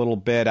control a little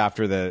bit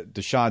after the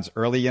Deshaun's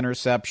early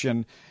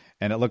interception,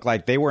 and it looked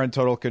like they were in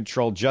total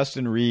control.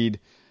 Justin Reed,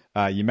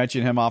 you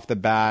mentioned him off the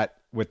bat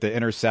with the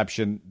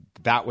interception.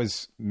 That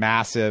was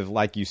massive,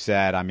 like you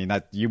said. I mean,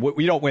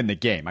 we don't win the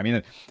game. I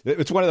mean,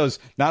 it's one of those,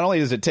 not only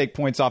does it take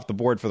points off the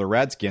board for the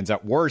Redskins,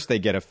 at worst they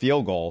get a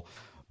field goal,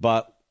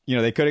 but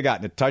they could have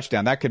gotten a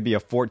touchdown. That could be a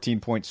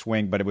 14-point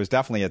swing, but it was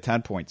definitely a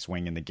 10-point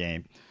swing in the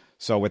game.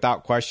 So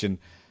without question,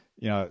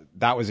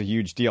 that was a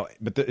huge deal.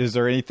 But is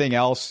there anything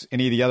else,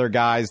 any of the other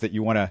guys that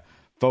you want to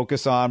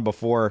focus on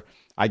before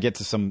I get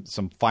to some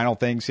final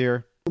things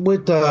here?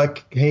 With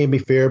Hammy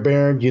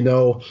Fairbairn,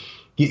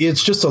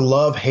 it's just a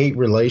love-hate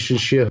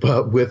relationship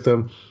with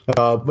him.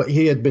 But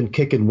he had been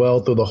kicking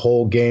well through the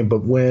whole game.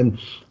 But when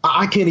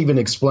I can't even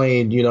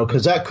explain,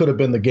 because that could have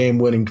been the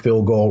game-winning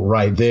field goal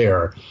right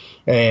there.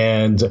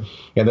 And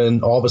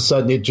then all of a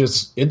sudden it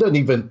doesn't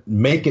even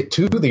make it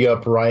to the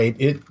upright.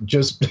 It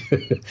just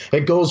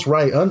it goes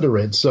right under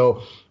it.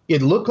 So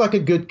it looked like a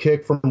good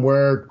kick from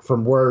where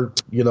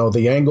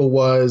the angle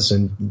was,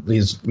 and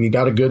he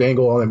got a good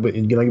angle on it, but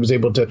he was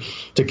able to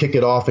kick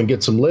it off and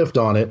get some lift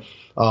on it.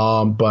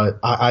 But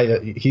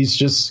he's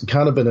just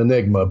kind of an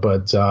enigma.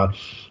 But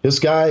this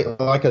guy,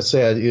 like I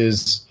said,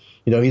 is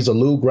he's a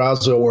Lou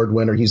Grasso Award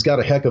winner. He's got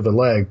a heck of a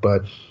leg,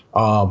 but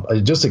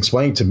just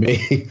explain to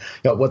me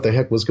what the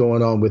heck was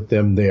going on with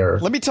them there.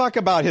 Let me talk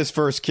about his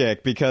first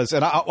kick, because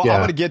I'm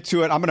going to get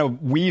to it. I'm going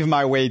to weave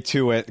my way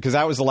to it, because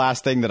that was the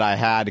last thing that I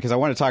had, because I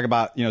want to talk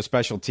about,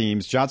 special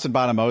teams. Johnson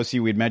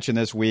Bonamosi, we'd mentioned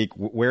this week.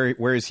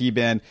 Where has he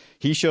been?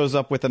 He shows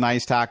up with a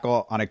nice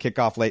tackle on a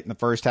kickoff late in the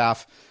first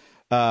half.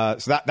 So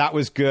that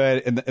was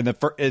good. And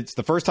it's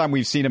the first time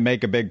we've seen him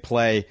make a big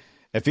play.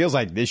 It feels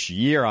like this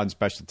year on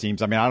special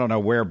teams. I mean, I don't know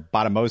where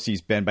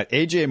Bonamosi's been, but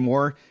AJ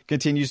Moore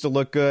continues to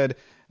look good.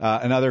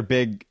 Another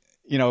big,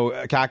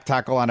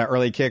 tackle on an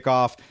early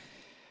kickoff.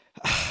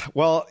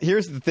 Well,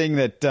 here's the thing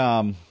that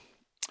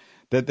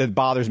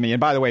bothers me. And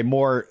by the way,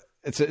 Moore,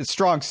 it's a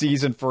strong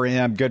season for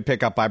him. Good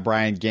pickup by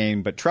Brian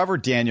Gain. But Trevor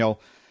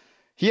Daniel,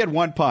 he had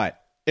one punt.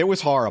 It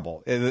was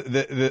horrible.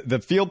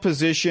 The field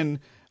position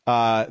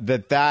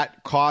that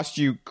cost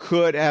you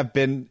could have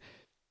been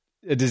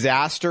a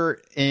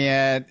disaster,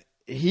 and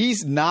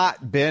he's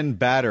not been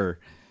better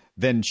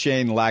than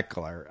Shane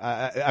Lechler.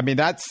 I mean,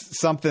 that's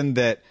something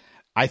that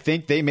I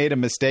think they made a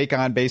mistake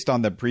on based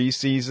on the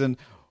preseason.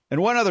 And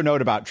one other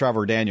note about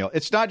Trevor Daniel,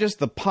 it's not just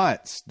the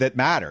punts that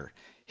matter.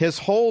 His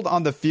hold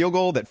on the field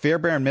goal that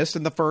Fairbairn missed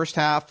in the first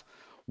half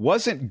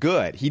wasn't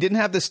good. He didn't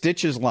have the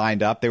stitches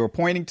lined up. They were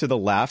pointing to the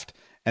left,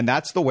 and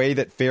that's the way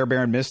that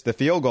Fairbairn missed the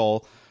field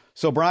goal.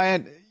 So,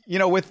 Brian,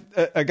 with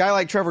a guy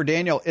like Trevor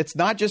Daniel, it's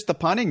not just the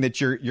punting that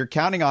you're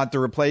counting on to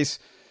replace,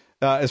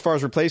 as far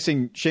as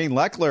replacing Shane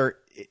Lechler.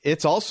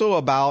 It's also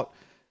about,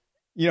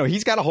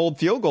 he's got to hold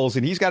field goals,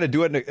 and he's got to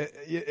do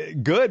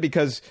it good,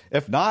 because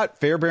if not,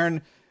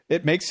 Fairbairn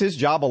it makes his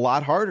job a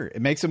lot harder.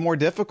 It makes it more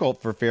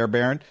difficult for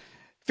Fairbairn.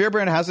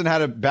 Fairbairn hasn't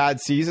had a bad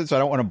season, so I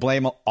don't want to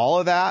blame all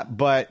of that,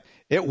 but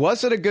it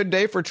wasn't a good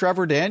day for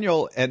Trevor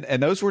Daniel, and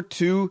those were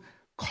two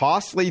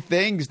costly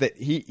things that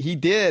he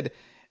did.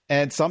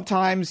 And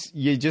sometimes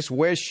you just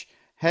wish,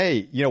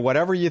 hey,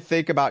 whatever you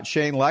think about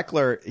Shane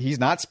Lechler, he's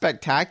not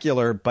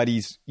spectacular, but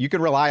you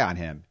can rely on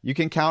him. You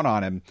can count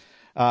on him.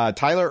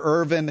 Tyler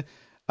Ervin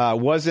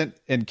wasn't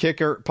in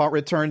kicker punt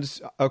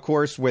returns, of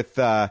course, with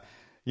him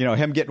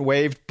getting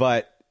waived,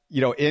 but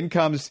in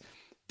comes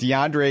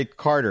DeAndre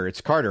Carter.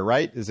 It's Carter,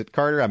 right? Is it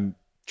Carter? I'm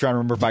trying to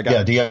remember if I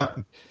got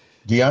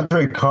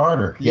DeAndre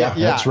Carter. Yeah,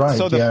 that's right.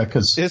 So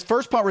his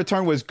first punt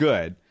return was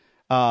good.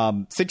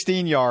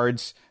 16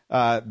 yards.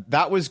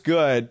 That was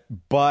good,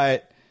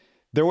 but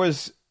there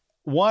was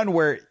one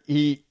where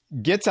he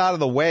gets out of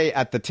the way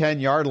at the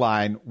 10-yard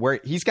line where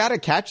he's got to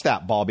catch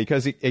that ball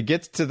because it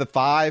gets to the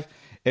 5.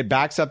 It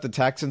backs up the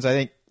Texans. I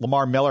think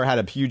Lamar Miller had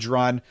a huge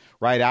run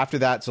right after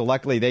that, so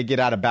luckily they get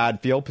out of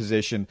bad field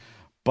position.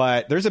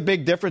 But there's a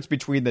big difference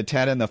between the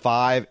 10 and the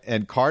 5,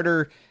 and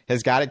Carter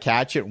has got to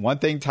catch it. One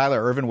thing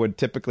Tyler Ervin would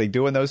typically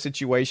do in those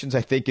situations,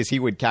 I think, is he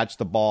would catch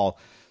the ball.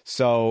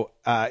 So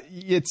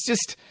it's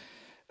just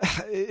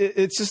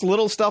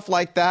little stuff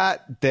like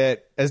that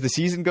as the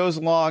season goes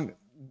along,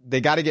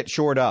 they got to get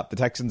shored up. The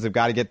Texans have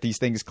got to get these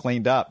things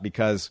cleaned up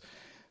because,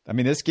 I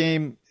mean, this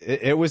game,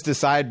 it was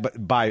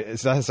decided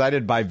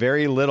by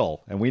very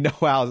little. And we know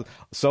how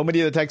so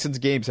many of the Texans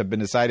games have been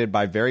decided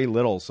by very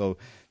little. So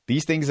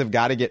these things have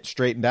got to get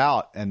straightened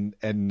out. And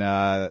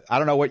I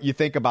don't know what you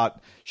think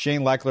about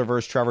Shane Lechler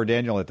versus Trevor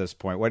Daniel at this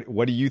point.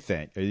 What do you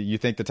think? You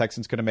think the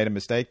Texans could have made a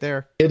mistake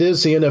there? It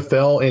is the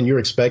NFL, and you're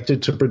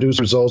expected to produce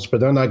results, but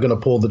they're not going to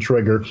pull the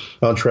trigger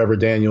on Trevor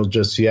Daniel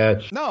just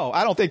yet. No,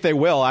 I don't think they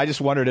will. I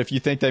just wondered if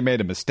you think they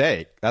made a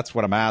mistake. That's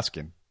what I'm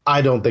asking.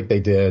 I don't think they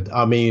did.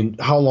 I mean,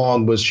 how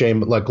long was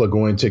Shane Lechler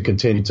going to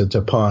continue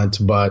to punt?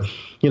 But,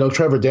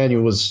 Trevor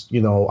Daniel was,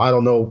 I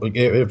don't know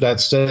if that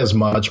says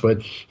much,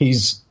 but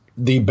he's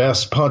the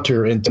best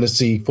punter in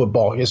Tennessee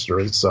football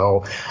history.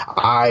 So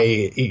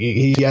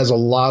he has a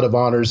lot of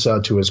honors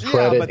to his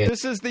credit. Yeah, but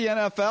this is the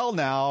NFL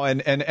now,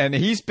 and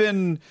he's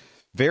been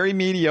very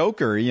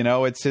mediocre.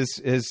 It's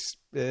his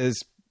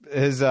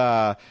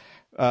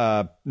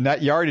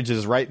net yardage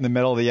is right in the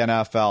middle of the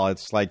NFL.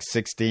 It's like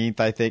 16th,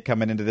 I think,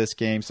 coming into this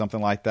game, something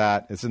like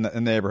that. It's in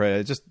the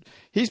neighborhood.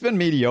 He's been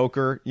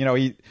mediocre.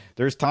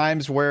 There's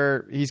times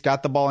where he's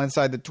got the ball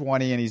inside the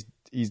 20 and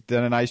he's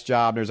done a nice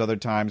job. There's other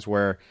times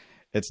where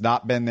it's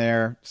not been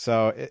there.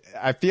 So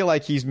I feel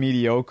like he's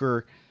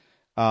mediocre.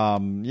 I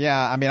mean,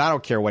 I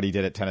don't care what he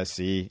did at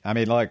Tennessee. I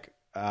mean, look,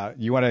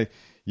 you want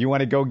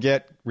to go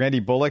get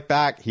Randy Bullock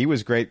back? He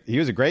was great. He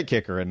was a great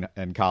kicker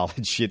in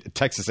college at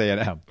Texas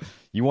A&M.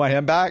 You want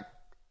him back?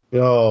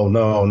 Oh,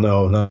 no.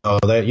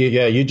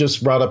 You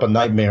just brought up a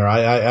nightmare.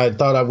 I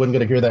thought I wasn't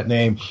going to hear that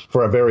name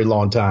for a very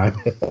long time.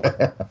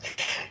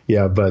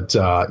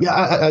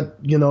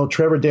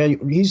 Trevor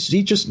Daniel,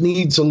 he just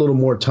needs a little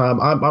more time.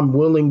 I'm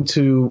willing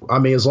to,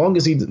 as long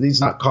as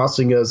he's not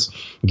costing us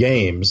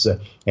games.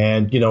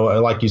 And,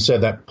 like you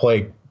said, that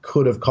play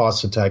could have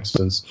cost the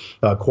Texans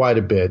quite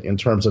a bit in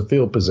terms of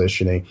field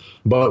positioning,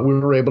 but we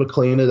were able to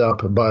clean it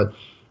up. But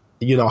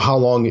how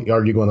long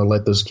are you going to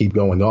let this keep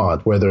going on?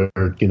 Whether,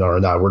 or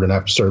not, we're going to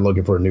have to start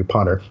looking for a new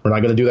punter. We're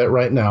not going to do that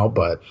right now,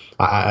 but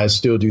I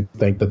still do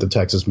think that the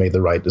Texans made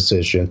the right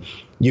decision.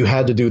 You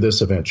had to do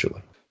this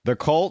eventually. The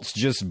Colts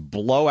just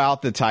blow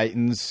out the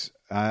Titans.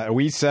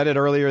 We said it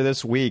earlier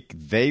this week.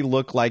 They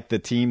look like the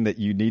team that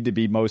you need to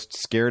be most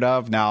scared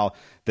of. Now,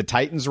 the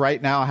Titans right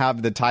now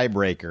have the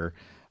tiebreaker.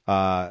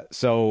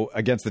 So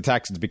against the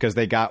Texans, because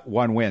they got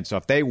one win. So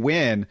if they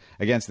win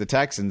against the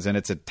Texans and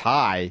it's a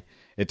tie,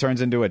 it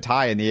turns into a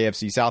tie in the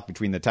AFC South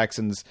between the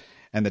Texans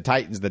and the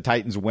Titans. The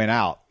Titans win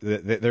out.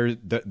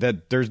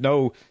 There's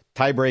no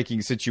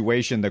tie-breaking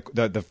situation.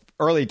 The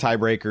early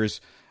tiebreakers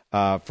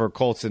for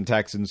Colts and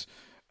Texans,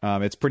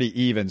 it's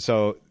pretty even.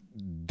 So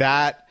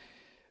that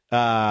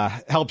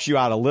helps you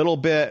out a little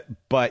bit.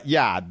 But,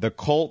 yeah, the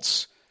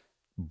Colts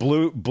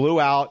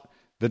blew out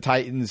the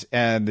Titans,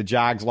 and the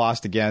Jags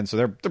lost again. So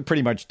they're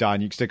pretty much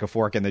done. You can stick a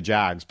fork in the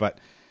Jags. But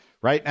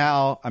right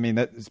now, I mean,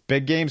 that's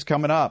big games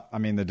coming up. I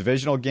mean, the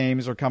divisional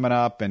games are coming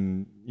up,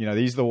 and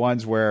these are the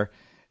ones where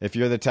if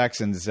you're the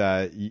Texans,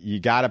 you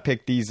got to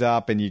pick these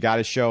up, and you got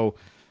to show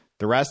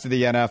the rest of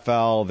the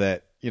NFL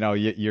that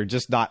you're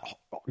just not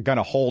going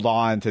to hold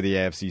on to the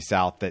AFC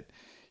South. That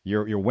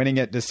you're winning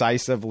it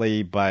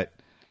decisively. But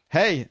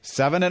hey,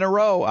 7 in a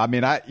row. I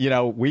mean,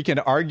 we can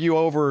argue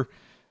over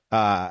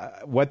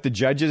what the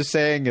judge is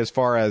saying as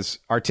far as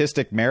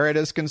artistic merit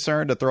is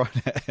concerned to throw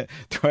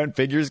in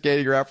figure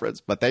skating reference,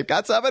 but they've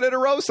got 7 in a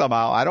row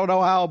somehow. I don't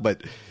know how,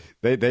 but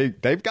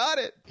they've got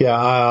it.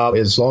 Yeah,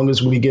 as long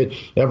as we get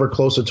ever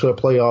closer to a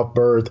playoff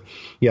berth,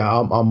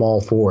 I'm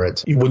all for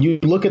it. When you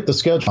look at the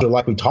schedule,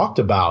 like we talked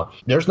about,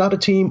 there's not a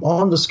team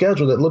on the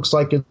schedule that looks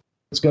like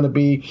it's going to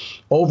be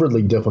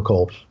overly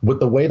difficult. With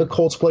the way the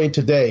Colts played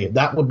today,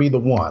 that would be the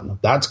one.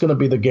 That's going to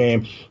be the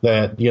game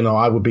that,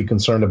 I would be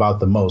concerned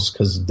about the most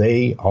because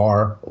they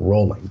are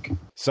rolling.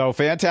 So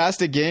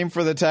fantastic game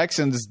for the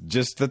Texans,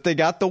 just that they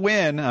got the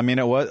win. I mean,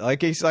 it was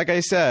like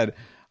I said,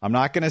 I'm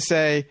not going to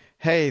say,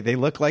 hey, they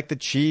look like the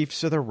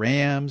Chiefs or the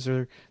Rams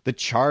or the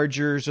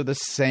Chargers or the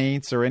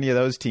Saints or any of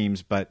those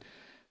teams, but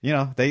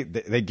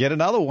they get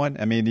another one.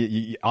 I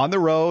mean, on the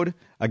road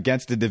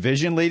against a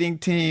division-leading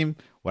team,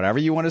 whatever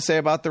you want to say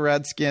about the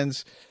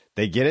Redskins,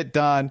 they get it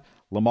done.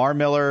 Lamar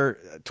Miller,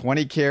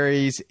 20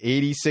 carries,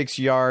 86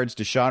 yards.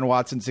 Deshaun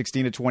Watson,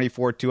 16 to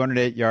 24,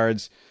 208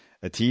 yards.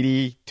 A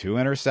TD, 2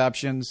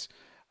 interceptions.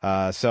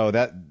 So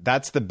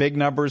that's the big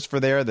numbers for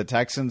there. The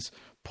Texans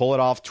pull it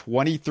off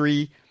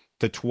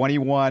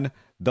 23-21,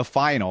 the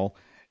final.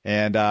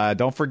 And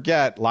don't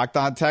forget,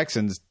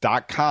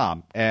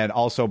 LockedOnTexans.com and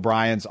also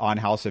Brian's on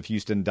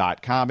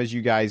HouseOfHouston.com. As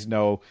you guys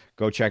know,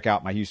 go check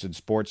out my Houston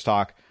Sports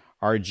Talk.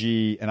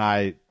 RG and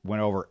I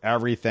went over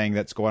everything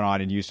that's going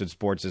on in Houston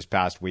sports this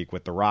past week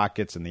with the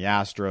Rockets and the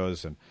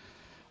Astros and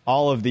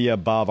all of the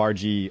above.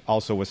 RG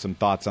also with some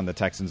thoughts on the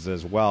Texans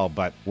as well.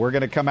 But we're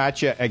going to come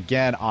at you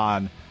again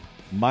on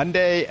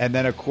Monday. And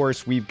then, of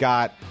course, we've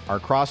got our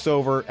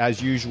crossover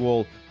as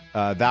usual.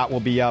 That will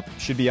be up,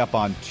 should be up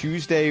on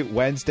Tuesday,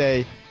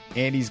 Wednesday.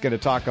 Andy's going to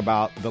talk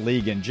about the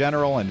league in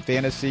general and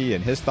fantasy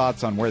and his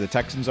thoughts on where the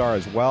Texans are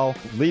as well,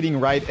 leading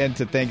right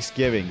into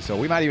Thanksgiving. So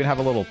we might even have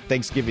a little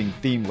Thanksgiving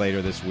theme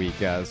later this week.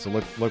 So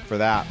look for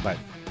that. But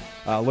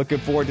looking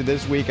forward to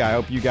this week. I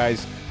hope you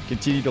guys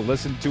continue to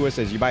listen to us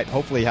as you might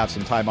hopefully have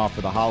some time off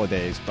for the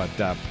holidays. But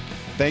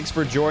thanks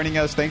for joining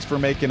us. Thanks for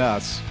making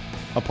us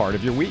a part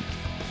of your week.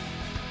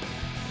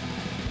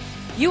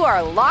 You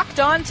are Locked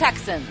On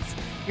Texans,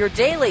 your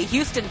daily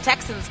Houston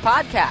Texans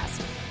podcast.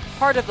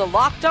 Part of the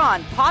Locked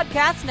On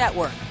Podcast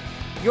Network,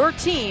 your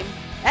team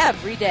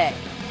every day.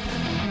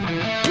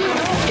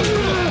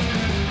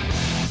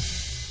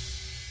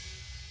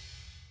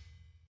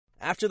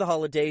 After the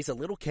holidays, a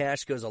little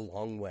cash goes a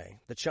long way.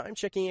 The Chime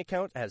checking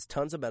account has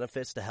tons of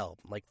benefits to help,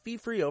 like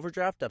fee-free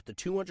overdraft up to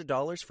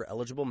 $200 for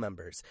eligible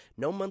members,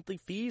 no monthly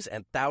fees,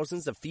 and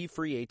thousands of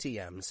fee-free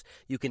ATMs.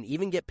 You can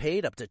even get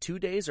paid up to 2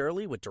 days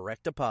early with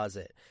direct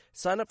deposit.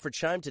 Sign up for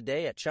Chime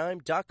today at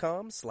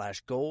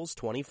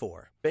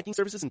chime.com/goals24. Banking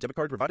services and debit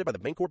card provided by the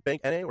Bancorp Bank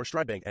N.A. or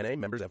Stride Bank N.A.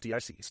 members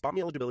FDIC. Spot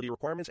me eligibility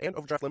requirements and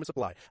overdraft limits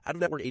apply.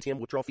 Out-of-network ATM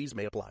withdrawal fees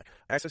may apply.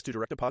 Access to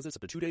direct deposits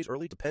up to 2 days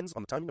early depends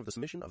on the timing of the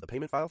submission of the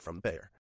payment file from the payer.